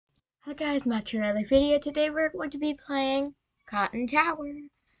Hi guys, back to another video. Today we're going to be playing Cotton Tower.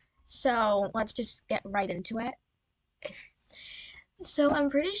 So let's just get right into it. So I'm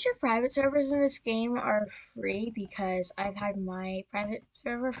pretty sure private servers in this game are free because I've had my private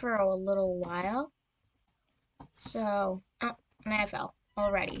server for a little while. So, and I fell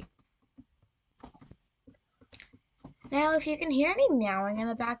already. Now if you can hear any meowing in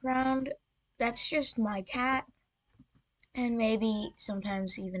the background, that's just my cat and maybe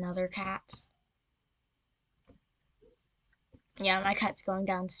sometimes even other cats. Yeah, my cat's going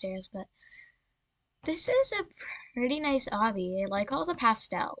downstairs, but this is a pretty nice obby. I like all the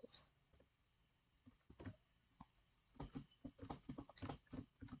pastels.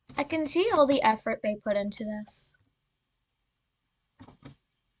 I can see all the effort they put into this.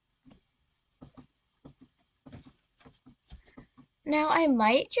 Now I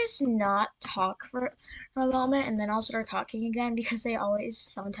might just not talk for a moment and then I'll start talking again because they always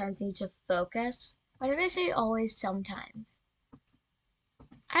sometimes need to focus. Why did I say always sometimes?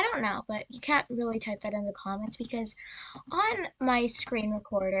 I don't know, but you can't really type that in the comments because on my screen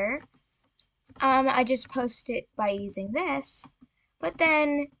recorder, I just post it by using this, but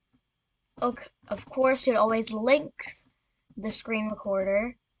then of course it always links the screen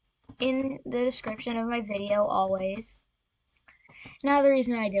recorder in the description of my video always. Now the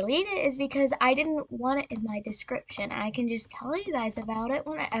reason I delete it is because I didn't want it in my description. I can just tell you guys about it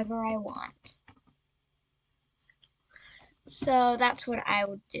whenever I want. So that's what I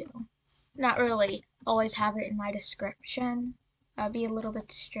would do. Not really always have it in my description. That'd be a little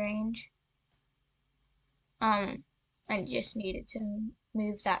bit strange. I just needed to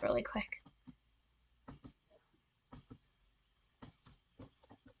move that really quick.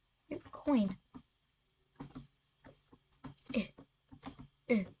 Coin.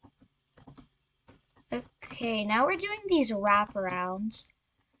 Okay, now we're doing these wraparounds.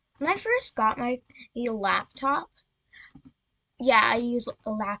 When I first got my laptop, yeah, I use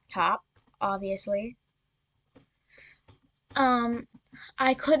a laptop, obviously.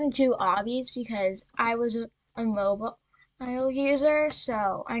 I couldn't do obbies because I was a mobile user,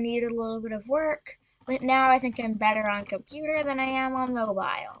 so I needed a little bit of work. But now I think I'm better on computer than I am on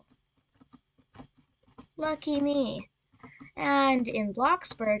mobile. Lucky me. And in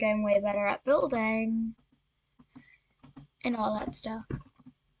Bloxburg, I'm way better at building and all that stuff.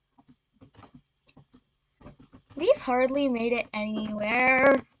 We've hardly made it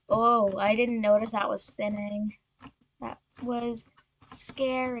anywhere. Oh, I didn't notice that was spinning. That was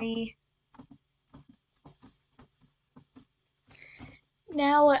scary.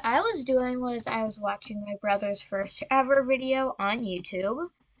 Now, what I was doing was I was watching my brother's first ever video on YouTube,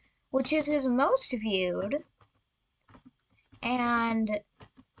 which is his most viewed. And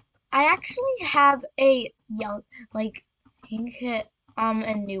I actually have a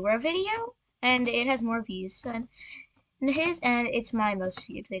a newer video, and it has more views than his, and it's my most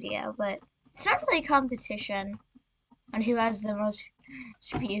viewed video, but it's not really a competition on who has the most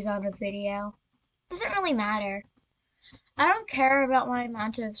views on a video. Doesn't really matter. I don't care about my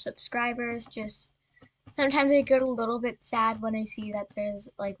amount of subscribers, just sometimes I get a little bit sad when I see that there's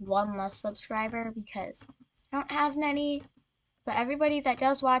like one less subscriber because I don't have many, but everybody that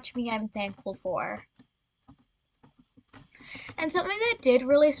does watch me, I'm thankful for. And something that did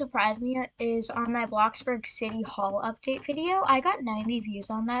really surprise me is on my Bloxburg City Hall update video, I got 90 views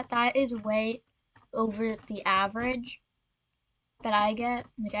on that. That is way over the average that I get.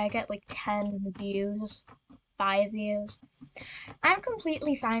 Like I get like 10 views, 5 views. I'm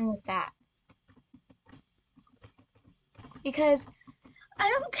completely fine with that. Because I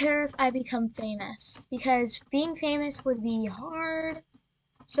don't care if I become famous, because being famous would be hard.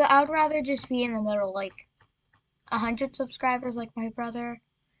 So I would rather just be in the middle, like 100 subscribers like my brother.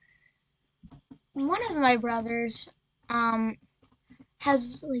 One of my brothers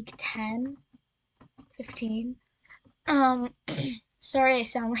has like 10, 15. Sorry I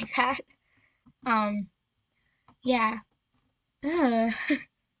sound like that. Yeah.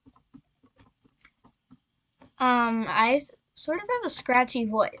 I sort of have a scratchy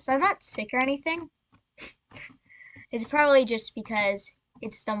voice. I'm not sick or anything. It's probably just because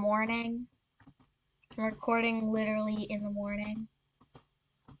it's the morning. I'm recording literally in the morning.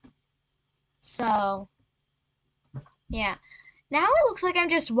 So, yeah. Now it looks like I'm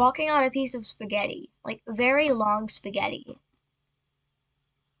just walking on a piece of spaghetti. Like, very long spaghetti.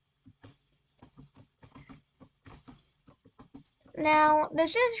 Now,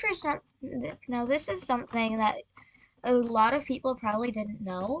 this is something that a lot of people probably didn't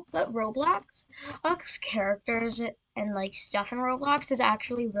know, but Roblox characters and like stuff in Roblox is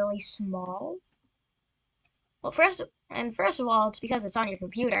actually really small. Well, first of all, it's because it's on your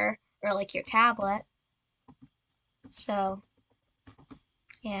computer. or like your tablet. So,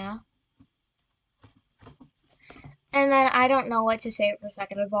 yeah. And then I don't know what to say for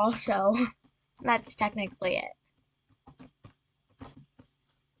second of all, so that's technically it.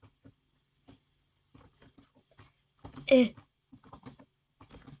 Eh,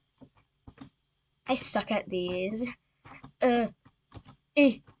 I suck at these. Uh,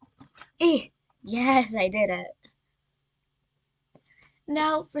 eh, eh. Yes, I did it.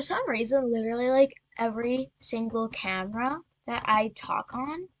 Now, for some reason, literally like every single camera that I talk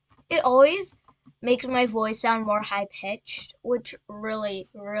on, it always makes my voice sound more high pitched, which really,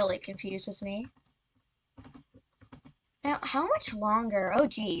 really confuses me. Now, how much longer? Oh,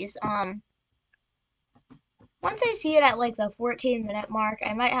 geez. Once I see it at like the 14-minute mark,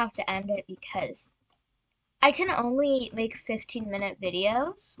 I might have to end it because I can only make 15-minute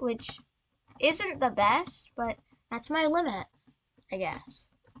videos, which isn't the best, but that's my limit, I guess.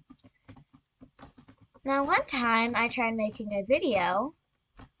 Now, one time I tried making a video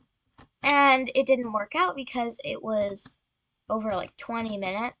and it didn't work out because it was over like 20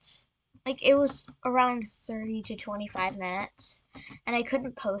 minutes. Like it was around 30 to 25 minutes and I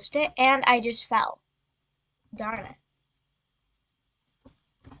couldn't post it and I just fell. Darn it.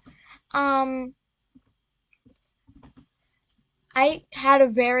 Um, I had a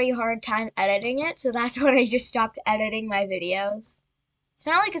very hard time editing it, so that's when I just stopped editing my videos. It's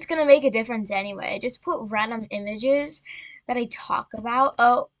not like it's gonna make a difference anyway. I just put random images that I talk about.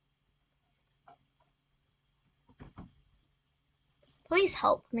 Oh, please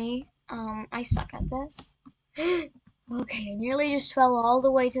help me. I suck at this. Okay, I nearly just fell all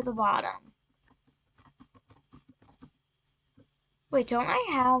the way to the bottom. Wait, don't I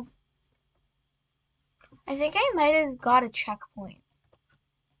have... I think I might have got a checkpoint.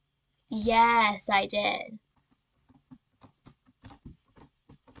 Yes, I did.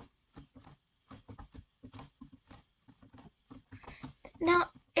 Now,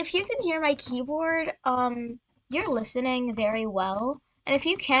 if you can hear my keyboard, you're listening very well. And if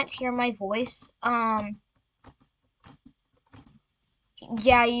you can't hear my voice,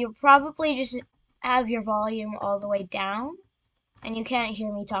 yeah, you probably just have your volume all the way down, and you can't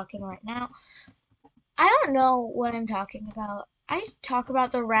hear me talking right now. I don't know what I'm talking about. I talk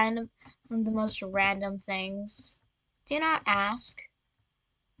about the most random things. Do not ask.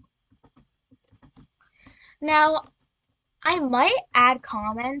 Now, I might add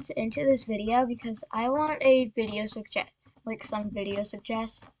comments into this video because I want a video some video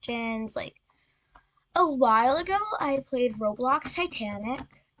suggestions. Like a while ago, I played Roblox Titanic,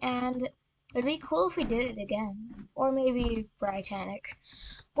 and it'd be cool if we did it again, or maybe Britannic,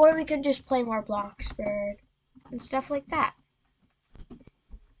 or we could just play more Bloxburg and stuff like that.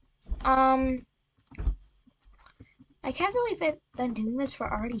 Um, I can't believe I've been doing this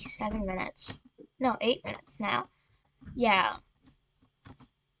for already 7 minutes. No, 8 minutes now. Yeah.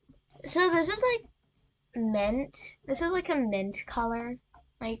 So this is like mint. This is like a mint color,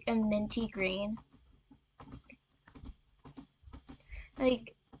 like a minty green.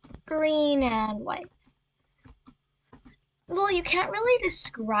 Like green and white. Well, you can't really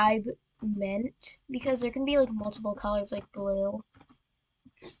describe mint because there can be like multiple colors like blue.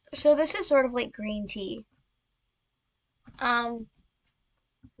 So this is sort of like green tea. Um,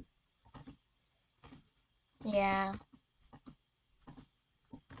 yeah.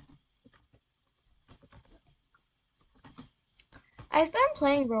 I've been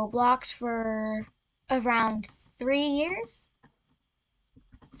playing Roblox for around 3 years.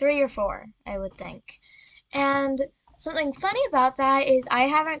 3 or 4, I would think. And something funny about that is I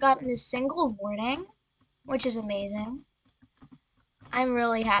haven't gotten a single warning, which is amazing. I'm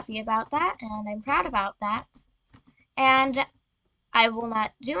really happy about that, and I'm proud about that. And I will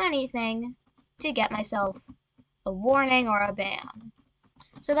not do anything to get myself a warning or a ban.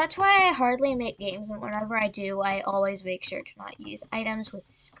 So that's why I hardly make games, and whenever I do, I always make sure to not use items with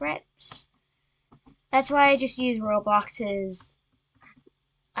scripts. That's why I just use Roblox's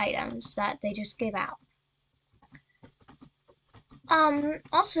items that they just give out.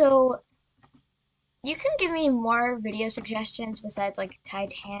 Also, you can give me more video suggestions besides like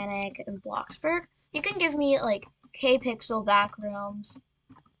Titanic and Bloxburg. You can give me like K-pixel backrooms.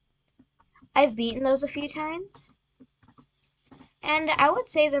 I've beaten those a few times, and I would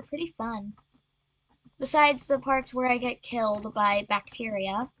say they're pretty fun. Besides the parts where I get killed by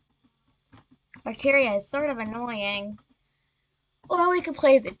bacteria. Bacteria is sort of annoying. Or we could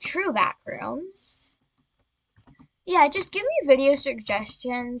play the true backrooms. Yeah, just give me video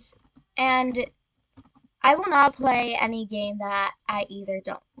suggestions, and I will not play any game that I either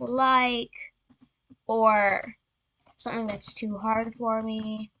don't like or something that's too hard for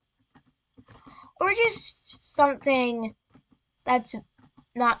me. or just something that's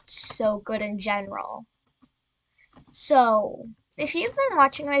not so good in general. So, if you've been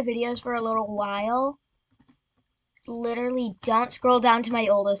watching my videos for a little while, literally don't scroll down to my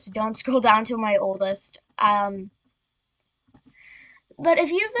oldest. Don't scroll down to my oldest. But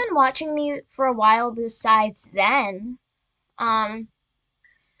if you've been watching me for a while besides then, um,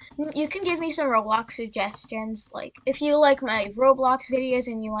 you can give me some Roblox suggestions. Like, if you like my Roblox videos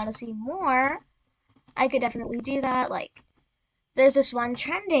and you want to see more, I could definitely do that. Like, there's this one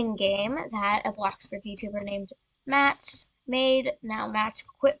trending game that a Bloxburg YouTuber named Matt's made. Now Matt's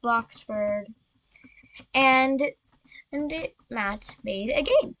quit Bloxburg, and Matt made a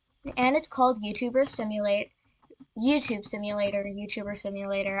game, and it's called YouTube Simulator, YouTuber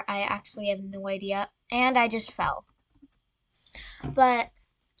Simulator. I actually have no idea, and I just fell. But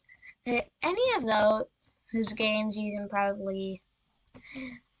any of those games you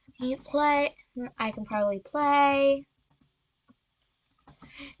play. I can probably play.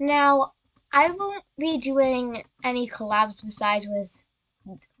 Now, I won't be doing any collabs besides with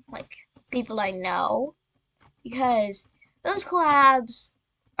like people I know because those collabs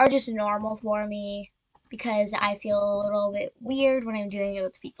are just normal for me because I feel a little bit weird when I'm doing it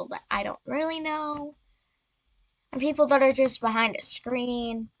with people that I don't really know and people that are just behind a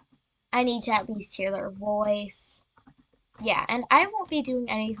screen. I need to at least hear their voice. Yeah, and I won't be doing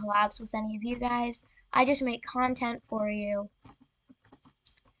any collabs with any of you guys. I just make content for you.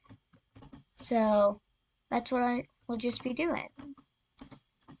 So that's what I will just be doing.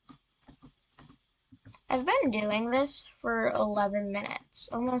 I've been doing this for 11 minutes,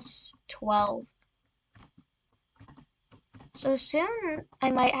 almost 12. So soon I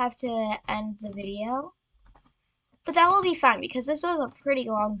might have to end the video. But that will be fun because this was a pretty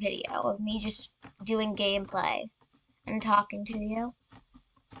long video of me just doing gameplay and talking to you.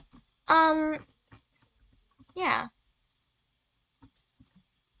 Yeah.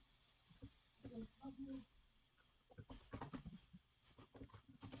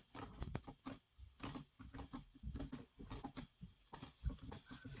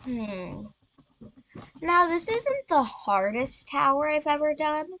 Now, this isn't the hardest tower I've ever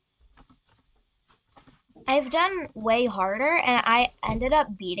done. I've done way harder, and I ended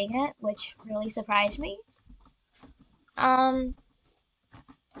up beating it, which really surprised me. Um,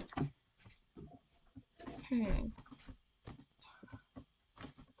 hmm.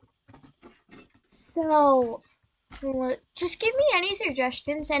 So, just give me any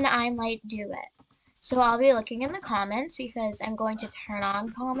suggestions, and I might do it. So I'll be looking in the comments because I'm going to turn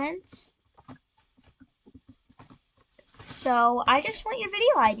on comments. So I just want your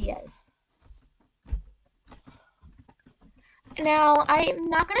video ideas. Now, I'm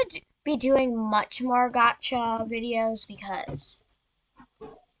not going to be doing much more gotcha videos because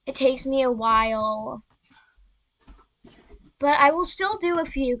it takes me a while. But I will still do a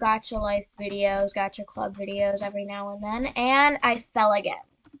few gotcha life videos, gotcha club videos every now and then. And I fell again.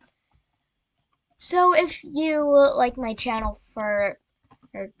 So if you like my channel for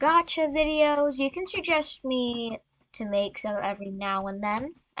gotcha videos, you can suggest me to make some every now and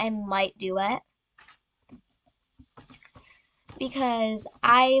then. I might do it. Because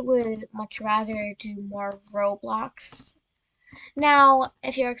I would much rather do more Roblox. Now,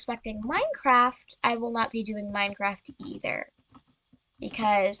 if you're expecting Minecraft, I will not be doing Minecraft either.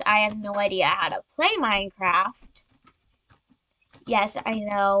 Because I have no idea how to play Minecraft. Yes, I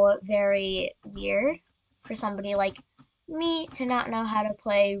know, very weird for somebody like me to not know how to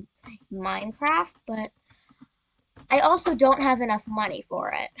play Minecraft, but I also don't have enough money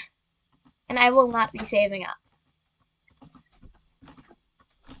for it. And I will not be saving up.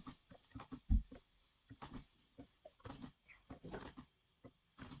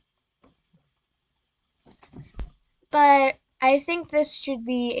 But I think this should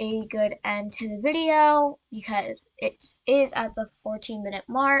be a good end to the video because it is at the 14-minute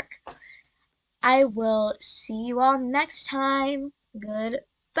mark. I will see you all next time.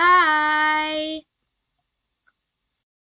 Goodbye.